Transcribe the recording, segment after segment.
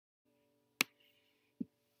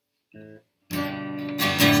The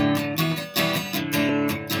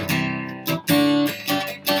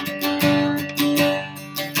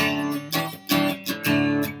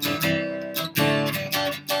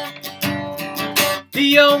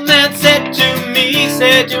old man said to me,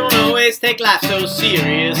 said don't always take life so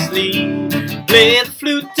seriously. Play the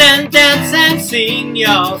flute and dance and sing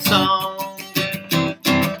your song.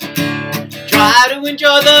 Try to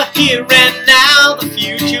enjoy the here and now. The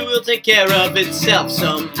future will take care of itself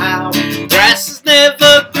somehow. Grass is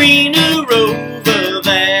never greener over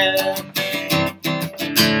there.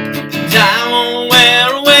 Time won't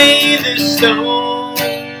wear away this stone.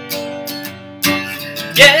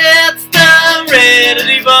 Gets the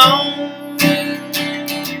ready bone.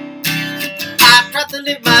 I tried to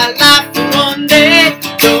live my life for one day.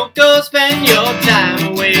 Don't go spend your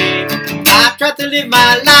time away. I tried to live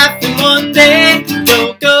my life in one day.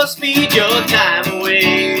 Don't go speed your time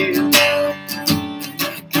away.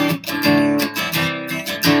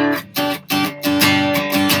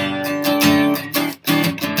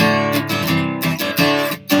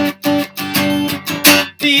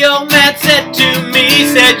 The old man said to me,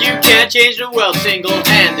 said you can't change the world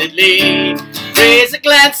single-handedly. Raise a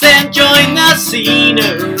glance and join the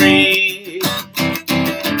scenery.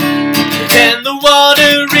 Pretend the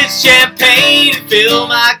water is champagne. Fill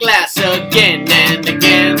my glass again and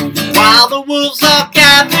again, while the wolves are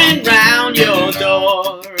gathering round your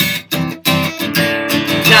door.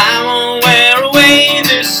 Time won't wear away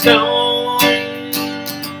this stone.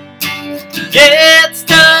 Gets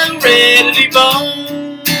done ready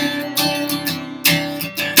bone.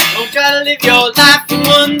 Don't try to live your life in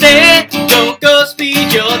one day. Don't go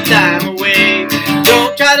speed your time away.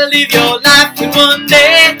 Don't try to live your life in one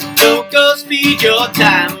day. Don't go speed your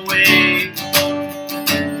time away.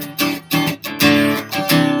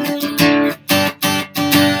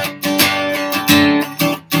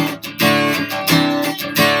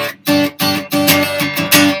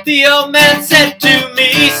 The old man said to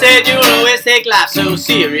me, said you always take life so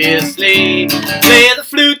seriously. Play the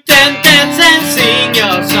flute and dance and sing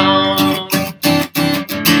your song.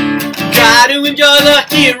 Try to enjoy the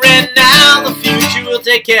here and now. The future will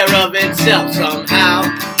take care of itself somehow.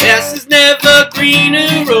 Grass is never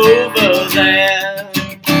greener over there.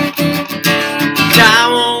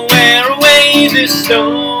 Time won't wear away this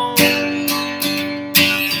stone.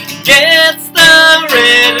 Gets the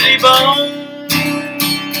ready bone.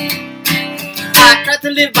 I tried to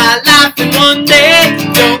live my life in one day.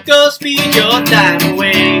 Don't go speed your time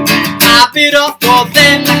away. I bit off more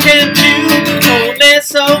than I can chew. Only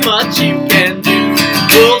so much you can do.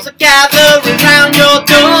 Wolves are gathering round your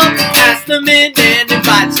door. Ask them in and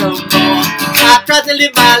invite some more. I tried to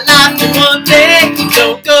live my life in one day.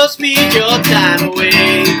 Don't go speed your time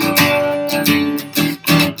away.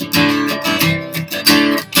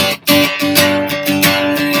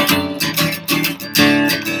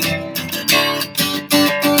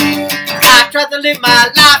 Try to live my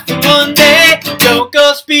life in one day. Don't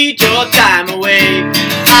go speed your time away.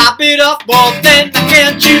 I bit off more than I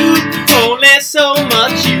can chew. Only so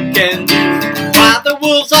much you can do. While the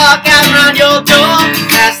wolves are gathering around your door,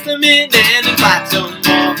 ask them in and invite some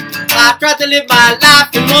more. I tried to live my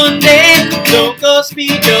life in one day. Don't go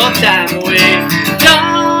speed your time away.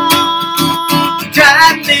 Don't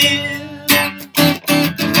try to live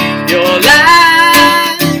your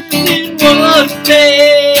life in one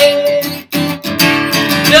day.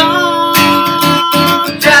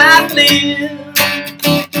 Don't try to live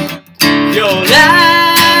your life